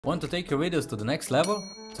Want to take your videos to the next level?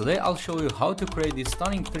 Today I'll show you how to create this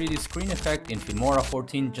stunning 3D screen effect in Filmora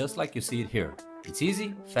 14 just like you see it here. It's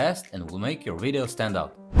easy, fast, and will make your video stand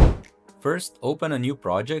out. First, open a new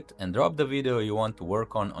project and drop the video you want to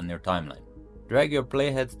work on your timeline. Drag your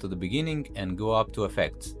playhead to the beginning and go up to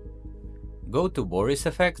Effects. Go to Boris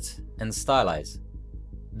Effects and Stylize.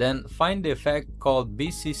 Then find the effect called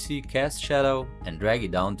BCC Cast Shadow and drag it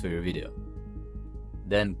down to your video.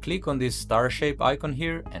 Then click on this star shape icon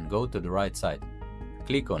here and go to the right side.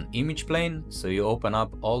 Click on Image Plane so you open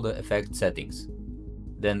up all the effect settings.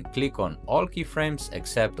 Then click on all keyframes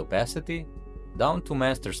except opacity, down to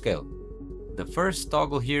master scale. The first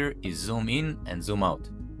toggle here is zoom in and zoom out.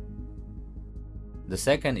 The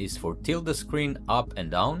second is for tilt the screen up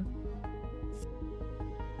and down.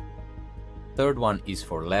 Third one is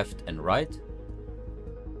for left and right.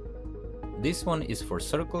 This one is for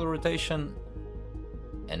circle rotation.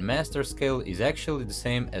 And master scale is actually the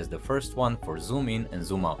same as the first one for zoom in and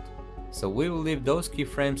zoom out. So we will leave those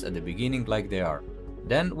keyframes at the beginning like they are.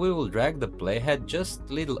 Then we will drag the playhead just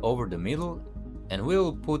a little over the middle and we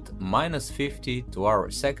will put -50 to our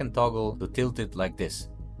second toggle to tilt it like this.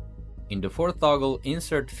 In the fourth toggle,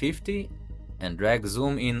 insert 50 and drag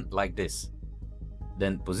zoom in like this.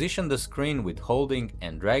 Then position the screen with holding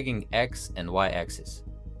and dragging X and Y axis.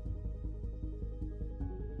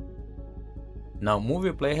 Now move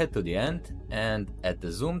your playhead to the end and at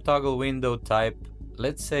the zoom toggle window type,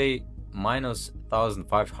 let's say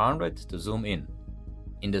 -1500 to zoom in.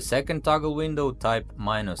 In the second toggle window type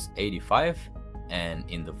 -85 and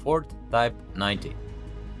in the fourth type 90.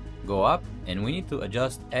 Go up and we need to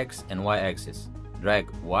adjust X and Y axis. Drag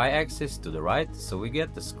Y axis to the right so we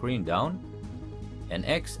get the screen down and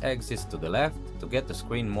X axis to the left to get the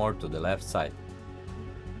screen more to the left side.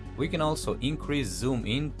 We can also increase zoom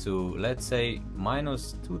in to, let's say,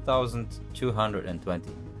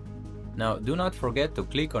 -2220. Now do not forget to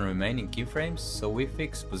click on remaining keyframes so we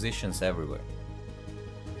fix positions everywhere.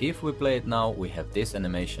 If we play it now, we have this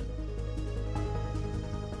animation.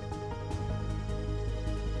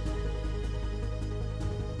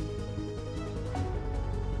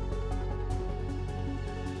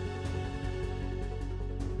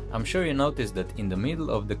 I'm sure you noticed that in the middle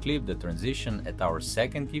of the clip the transition at our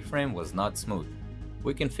second keyframe was not smooth.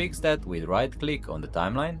 We can fix that with right click on the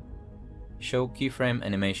timeline, show keyframe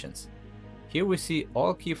animations. Here we see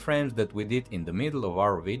all keyframes that we did in the middle of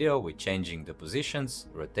our video with changing the positions,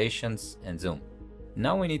 rotations and zoom.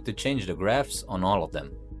 Now we need to change the graphs on all of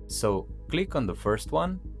them. So click on the first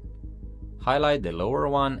one, highlight the lower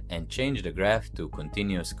one and change the graph to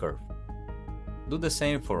continuous curve. Do the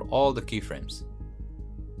same for all the keyframes.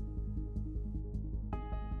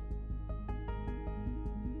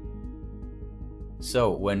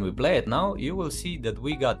 So when we play it now, you will see that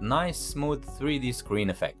we got nice smooth 3D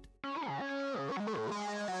screen effect.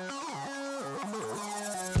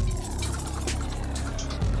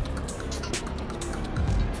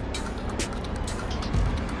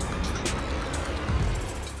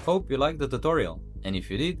 Hope you liked the tutorial, and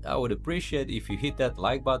if you did, I would appreciate if you hit that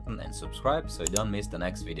like button and subscribe so you don't miss the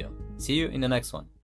next video. See you in the next one.